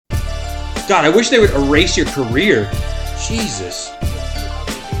God, I wish they would erase your career. Jesus.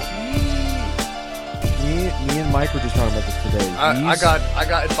 Me and Mike were just talking about this today. I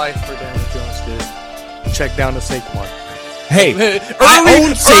got advice for Daniel Jones, dude. Check down to Saquon. Hey, I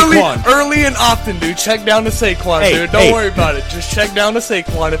own Saquon. Early and often, dude. Check down to Saquon, dude. Don't worry about it. Just check down to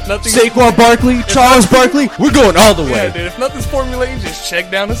Saquon. If nothing, Saquon Barkley, Charles Barkley, we're going all the way. Yeah, dude. If nothing's formulating, just check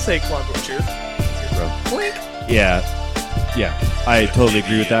down to Saquon. Bro, cheers. Bro. Blink. Yeah, I totally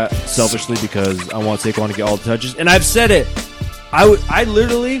agree with that. Selfishly, because I want Saquon to get all the touches, and I've said it. I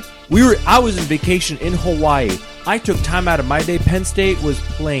was in vacation in Hawaii. I took time out of my day. Penn State was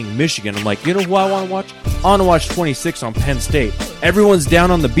playing Michigan. I'm like, you know who I want to watch? I want to watch 26 on Penn State. Everyone's down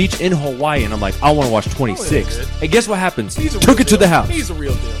on the beach in Hawaii, and I'm like, I want to watch 26. And guess what happens? Took it to the house. He's a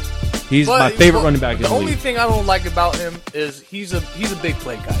real deal. He's my favorite running back in the league. The only thing I don't like about him is he's a big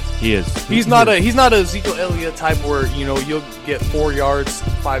play guy. He is. He's not a Ezekiel Elliott type where you'll get 4 yards,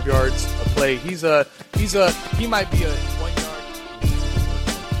 5 yards a play. He might be a 1 yard.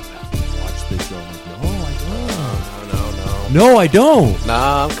 Watch this show. No, I don't.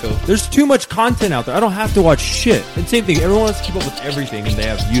 Nah, I'm cool. There's too much content out there. I don't have to watch shit. And same thing, everyone wants to keep up with everything, and they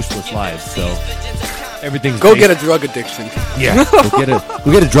have useless lives. So everything's go get a drug addiction. Yeah, go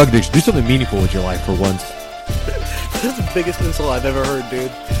get a drug addiction. Do something meaningful with your life for once. That's the biggest insult I've ever heard, dude.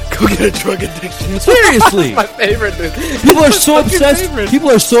 Go get a drug addiction. Seriously, my favorite, dude. People are so obsessed. Favorite.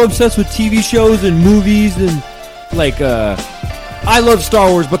 People are so obsessed with TV shows and movies and like. I love Star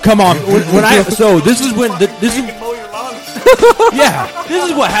Wars, but come on. Yeah, this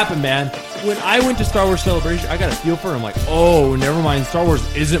is what happened, man. When I went to Star Wars Celebration, I got a feel for it. I'm like, oh, never mind. Star Wars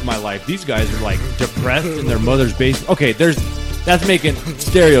isn't my life. These guys are like depressed in their mother's basement. Okay, that's making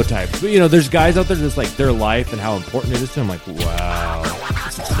stereotypes. But there's guys out there that's like their life and how important it is to them. I'm like, wow,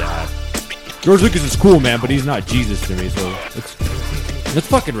 this is sad. George Lucas is cool, man, but he's not Jesus to me. So let's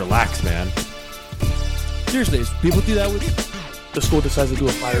fucking relax, man. Seriously, people do that with. The school decides to do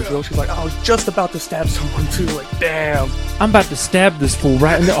a fire drill. She's like, I was just about to stab someone too. Like, damn. I'm about to stab this fool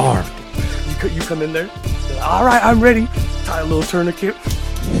right in the arm. You come in there. Like, all right, I'm ready. Tie a little tourniquet.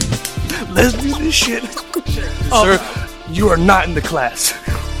 Let's do this shit. Sir, you are not in the class.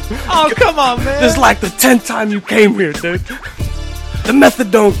 Oh, come on, man. This is like the 10th time you came here, dude. The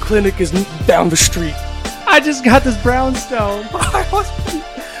methadone clinic is down the street. I just got this brownstone.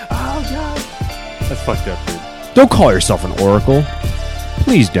 Oh, God. That's fucked up, dude. Don't call yourself an oracle.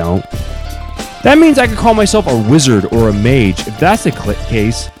 Please don't. That means I could call myself a wizard or a mage, if that's the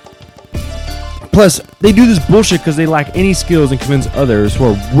case. Plus, they do this bullshit because they lack any skills and convince others who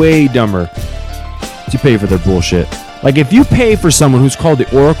are way dumber to pay for their bullshit. Like, if you pay for someone who's called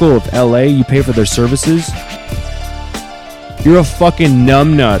the Oracle of LA, you pay for their services, you're a fucking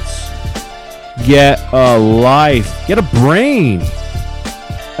numbnuts. Get a life. Get a brain.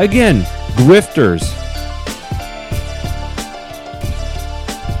 Again, grifters.